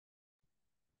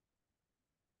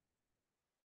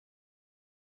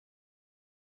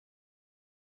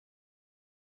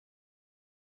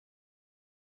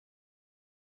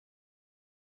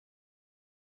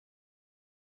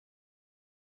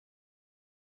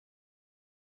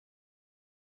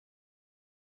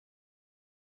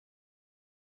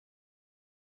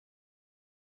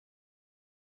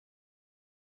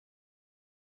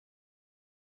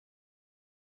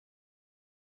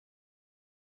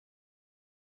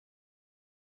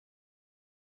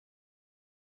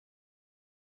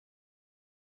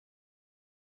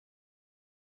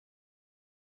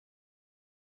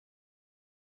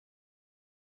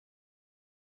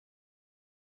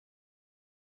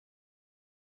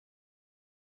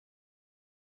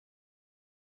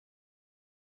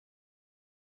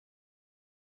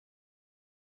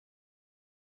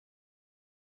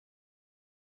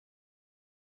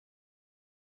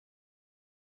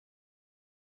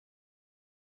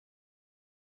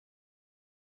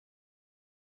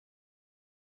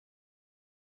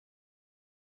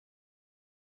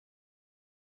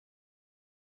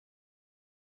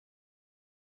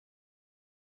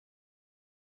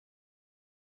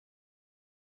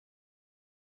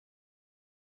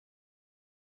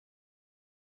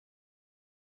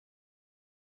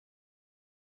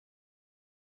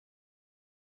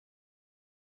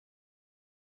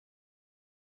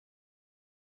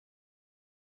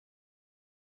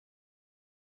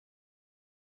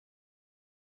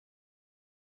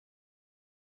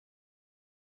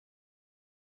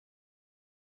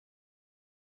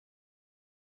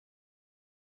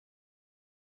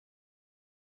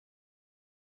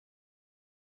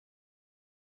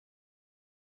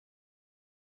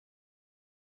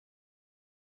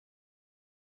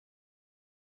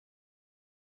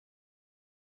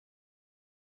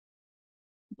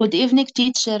Good evening,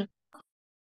 teacher.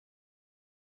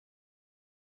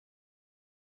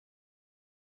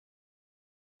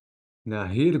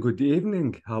 Nahil, good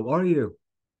evening. How are you?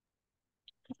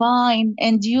 Fine.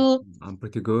 And you? I'm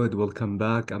pretty good. Welcome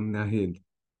back. I'm Nahil.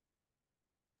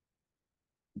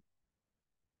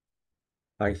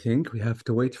 I think we have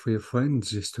to wait for your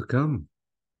friends just to come.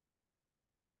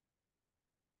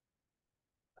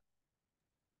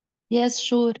 Yes,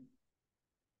 sure.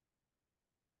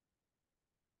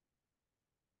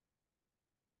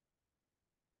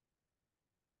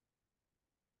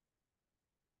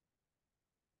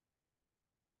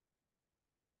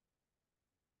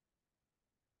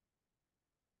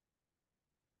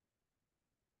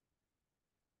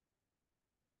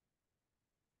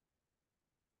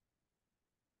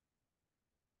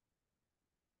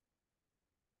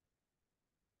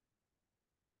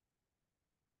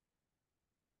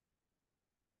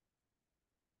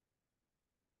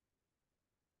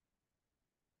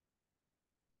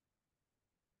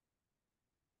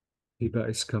 Hiba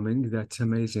is coming. That's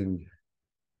amazing.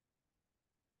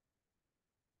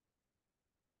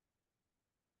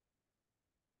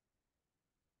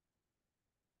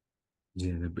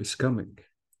 Zainab is coming.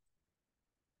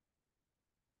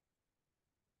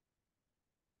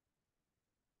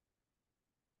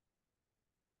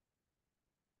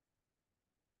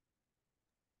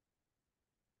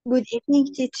 Good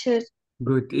evening, teacher.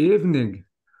 Good evening.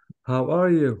 How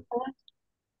are you?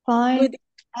 Fine. Good.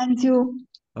 And you?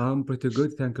 I'm pretty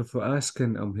good. Thank you for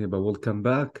asking. I'm Hiba. Welcome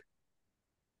back.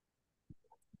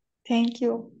 Thank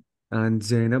you. And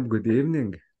Zainab, good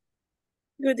evening.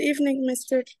 Good evening,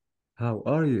 mister. How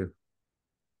are you?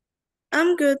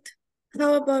 I'm good.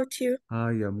 How about you? I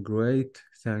am great.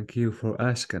 Thank you for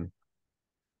asking.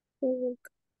 Oh,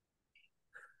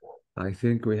 I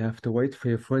think we have to wait for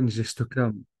your friends just to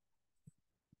come.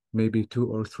 Maybe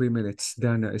 2 or 3 minutes.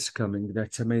 Dana is coming.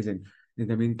 That's amazing. In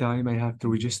the meantime, I have to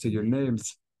register your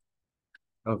names.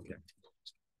 Okay.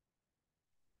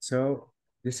 So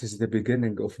this is the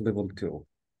beginning of level 2.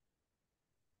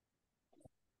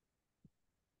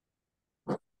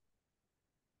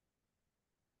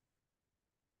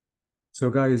 So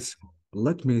guys,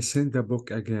 let me send the book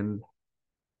again.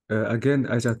 Again,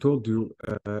 as I told you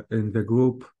in the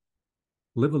group,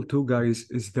 level 2, guys,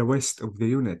 is the rest of the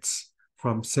units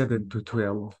from 7 to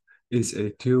 12 is a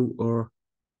 2 or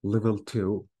level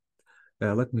 2.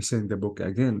 Let me send the book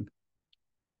again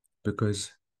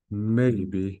because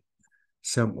maybe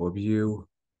some of you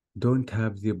don't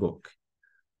have the book.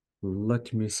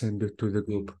 Let me send it to the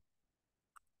group.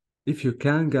 If you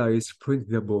can, guys, print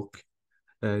the book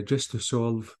just to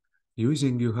solve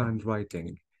using your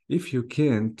handwriting. If you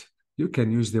can't, you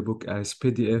can use the book as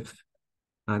PDF,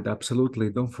 and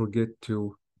absolutely don't forget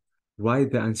to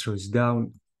write the answers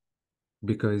down,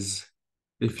 because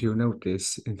if you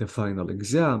notice in the final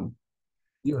exam,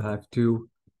 you have to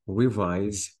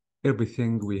revise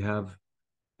everything we have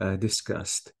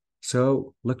discussed.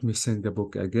 So let me send the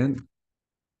book again.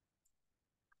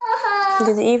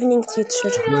 good evening, teacher.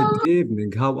 Good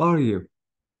evening. How are you?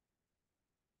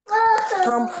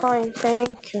 I'm fine,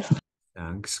 thank you.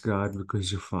 Thanks God,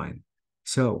 because you're fine.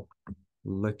 So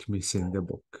let me send the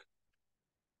book.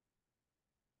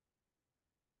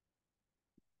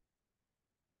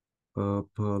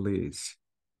 Please.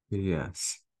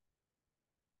 Yes.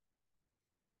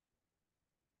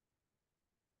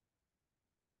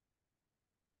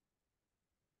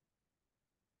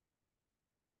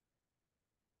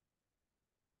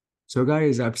 So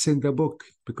guys, I've sent the book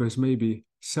because maybe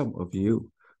some of you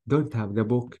don't have the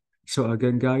book. So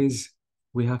again, guys,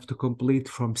 we have to complete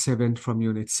from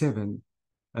unit 7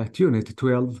 at unit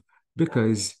 12,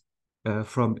 because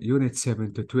from unit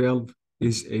 7 to 12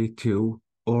 is a 2,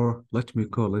 or let me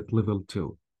call it level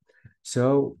 2.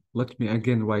 So let me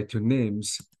again write your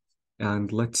names and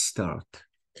let's start.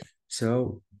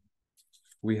 So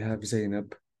we have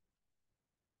Zainab,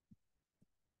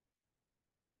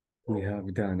 we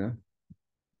have Dana,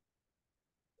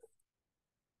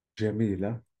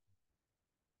 Jamila,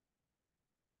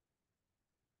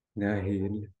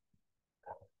 Nahil.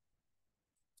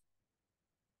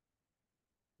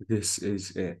 This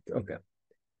is it. Okay.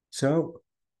 So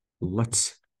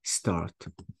let's start.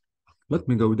 Let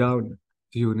me go down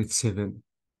to unit 7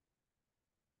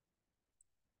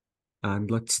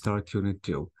 and let's start unit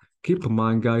 2. Keep in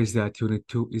mind, guys, that unit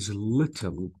 2 is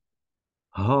little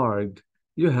hard.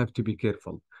 You have to be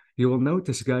careful. You will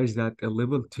notice, guys, that at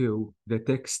level 2, the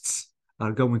texts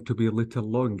are going to be a little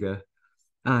longer,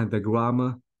 and the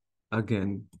grammar,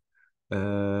 again,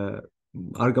 are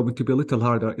going to be a little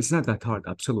harder. It's not that hard,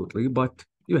 absolutely, but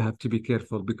you have to be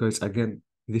careful because, again,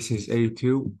 this is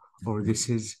A2 or this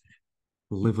is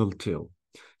level 2.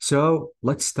 So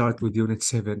let's start with unit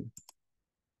 7.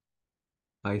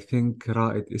 I think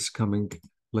Raed is coming.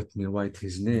 Let me write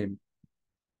his name.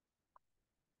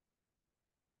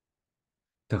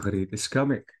 Tagreed is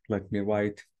coming. Let me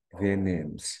write their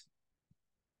names.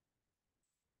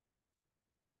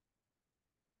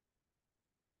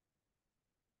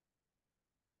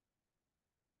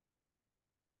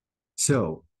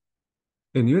 So,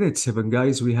 in Unit 7,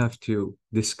 guys, we have to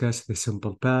discuss the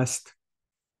simple past.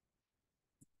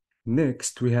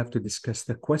 Next, we have to discuss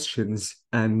the questions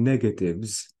and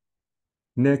negatives.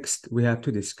 Next, we have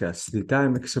to discuss the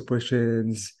time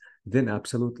expressions. Then,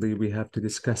 absolutely, we have to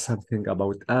discuss something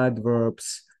about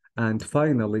adverbs. And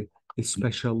finally,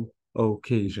 special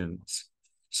occasions.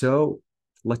 So,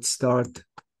 let's start.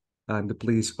 And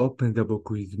please open the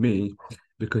book with me,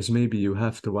 because maybe you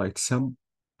have to write some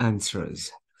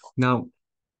answers. Now,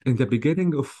 in the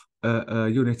beginning of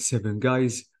Unit 7,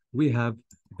 guys, we have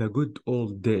the good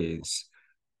old days.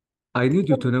 I need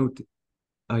you to note,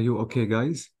 are you okay,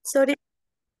 guys? Sorry,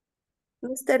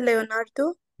 Mr.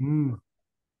 Leonardo.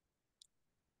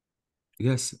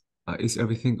 Yes, is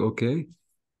everything okay?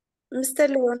 Mr.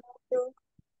 Leonardo.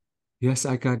 Yes,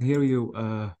 I can hear you.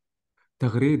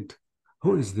 Tagreed,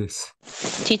 who is this?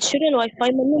 تيتشر الواي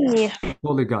فاي منه منيح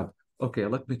Holy God. Okay,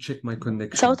 let me check my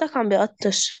connection. صوتك عم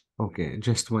بيقطش Okay,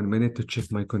 just 1 minute to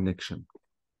check my connection.